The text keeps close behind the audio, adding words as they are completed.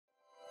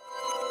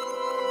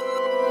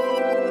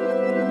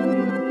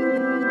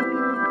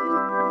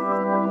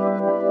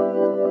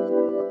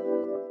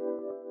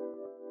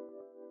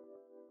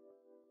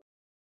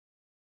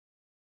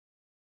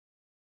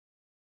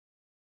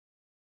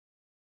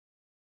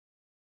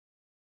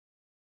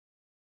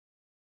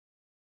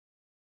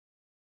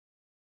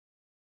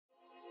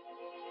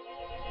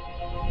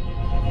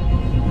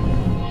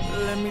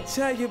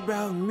tell you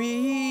about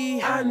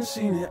me. I done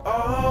seen it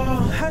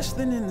all.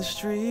 Hustling in the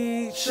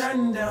streets,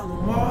 shutting down the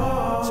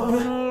mall. It's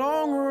been a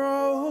long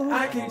road,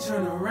 I can't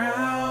turn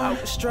around.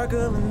 I was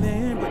struggling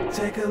then, but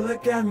take a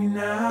look at me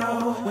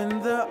now.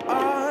 When the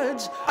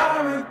odds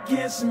are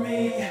against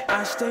me,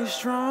 I stay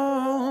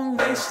strong,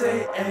 they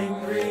stay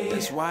angry.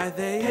 That's why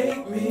they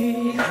hate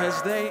me,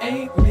 cause they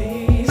ain't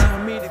me.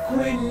 Tell me to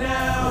quit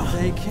now, but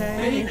they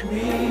can't make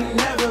me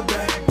never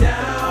back down.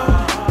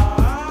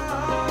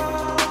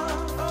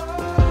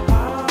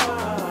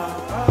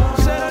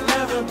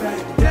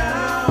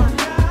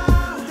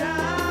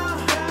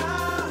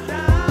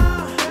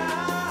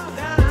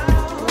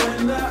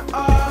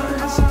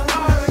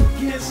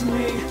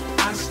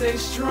 Stay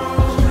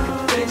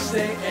strong, they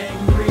stay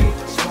angry.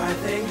 That's why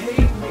they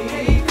hate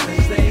me,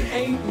 cause they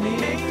ain't me.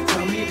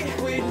 Tell me to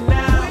quit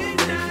now,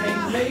 they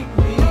can't make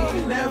me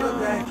never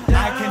back down.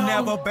 I can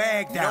never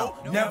back down,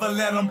 never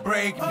let them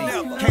break me.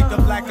 Caked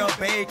up like a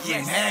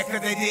bacon, mad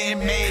cause they didn't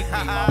make me.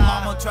 My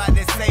mama tried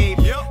to save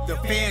me, the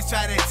feds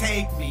tried to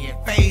take me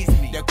and phase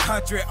me. The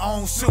country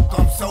on shook,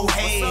 I'm so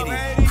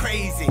hated,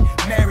 crazy.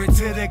 Married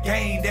to the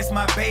game, that's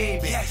my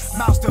baby.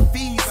 Mouse to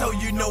feed, so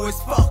you know it's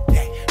fuck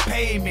that.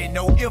 Payment,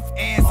 no ifs,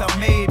 ands, or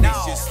maybes.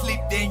 Just sleep,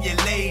 then you're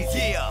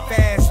lazy.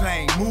 Fast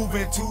lane,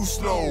 moving too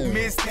slow.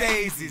 Miss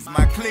Daisies,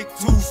 my click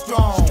too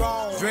strong.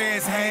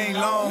 Dreads hang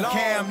long,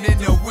 Camden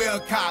to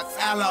Wilcox,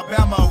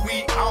 Alabama,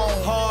 we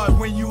on. Hard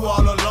when you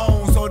all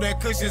alone, so that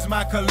cushion's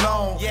my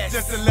cologne.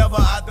 Just to level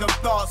out them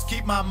thoughts,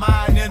 keep my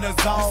mind in the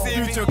zone.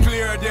 Future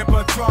clearer than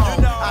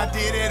Patron. I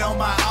did it on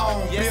my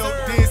own, built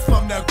this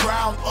from the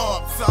ground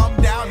up. Some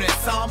down and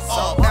some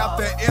up.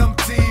 After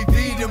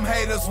MTV, them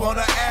haters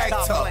wanna act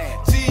up.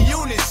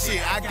 G-Unit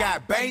shit, I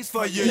got banks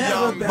for you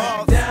young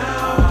bucks.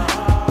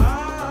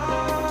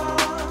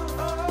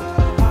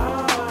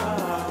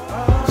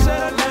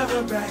 Said I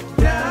never back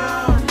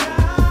down.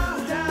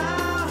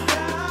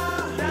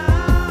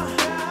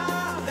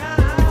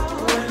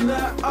 When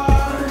the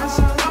odds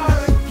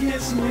are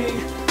against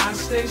me, I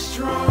stay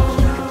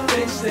strong,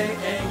 they stay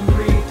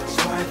angry.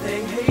 That's why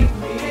they hate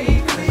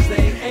me, cause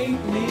they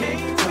ain't me.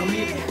 Tell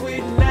me to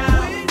quit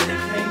now, they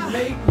can't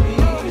make me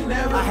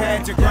never. I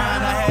had to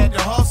grind, I had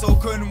to hustle,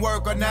 couldn't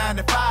work a 9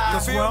 to 5.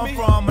 Cause where I'm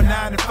from, a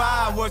 9 to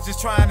 5 was just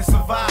trying to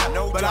survive.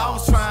 But I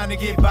was trying to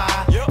get by,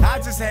 I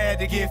just had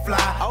to get fly.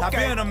 I've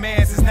been a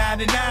man since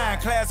 99,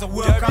 class of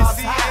Wilcox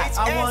High.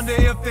 I wonder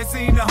if they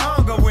seen the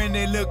hunger when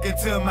they look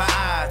into my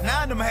eyes.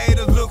 Now them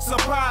haters look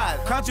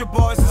surprised, country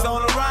boys is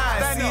on the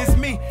rise. See, it's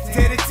me,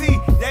 Teddy T,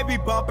 they be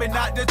bumping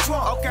out the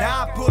trunk.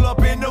 Now I pull up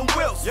in them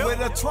wheels, with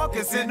the trunk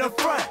is in the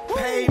front.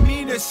 Pay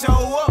me to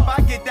show up,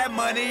 I get that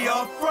money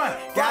up front.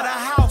 Got a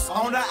house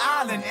on the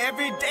island,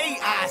 every day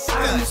I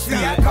stunt. See,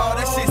 I call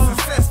that shit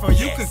successful,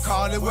 you can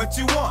call it what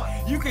you want.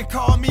 You can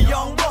call me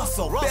Young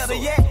Russell, better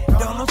yet,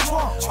 Donald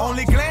Trump.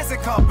 Only glance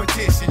at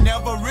competition,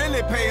 never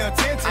really pay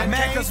attention.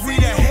 Man, cause we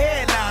the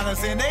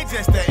headliners and they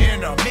just the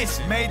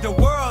intermission. Made the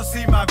world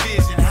see my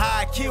vision, how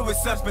I kill with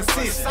such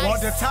precision.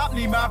 Want the top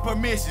need my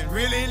permission,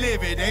 really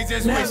live it, they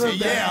just wish it,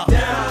 yeah.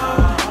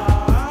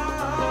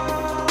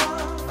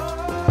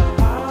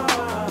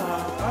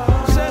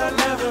 Said I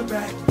never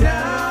back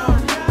down.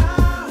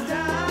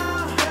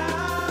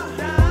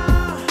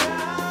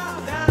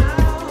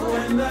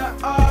 When the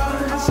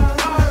odds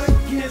are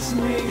against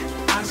me,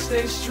 I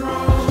stay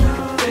strong,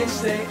 they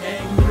stay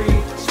angry.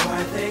 That's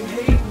why they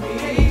hate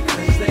me,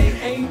 cause they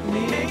ain't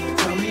me.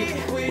 Tell me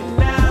to quit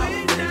now,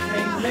 they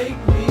can't make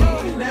me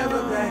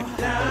never back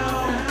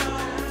down.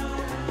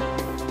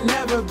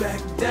 Never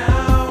back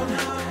down.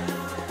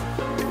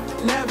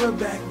 Never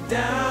back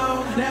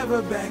down.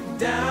 Never back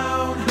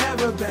down.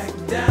 Never back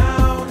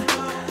down.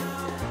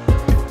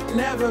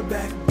 Never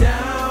back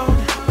down.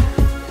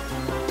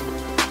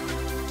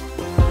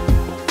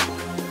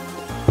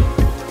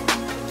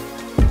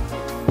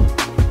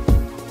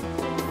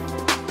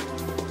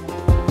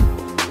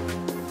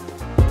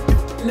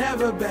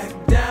 Never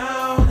back down.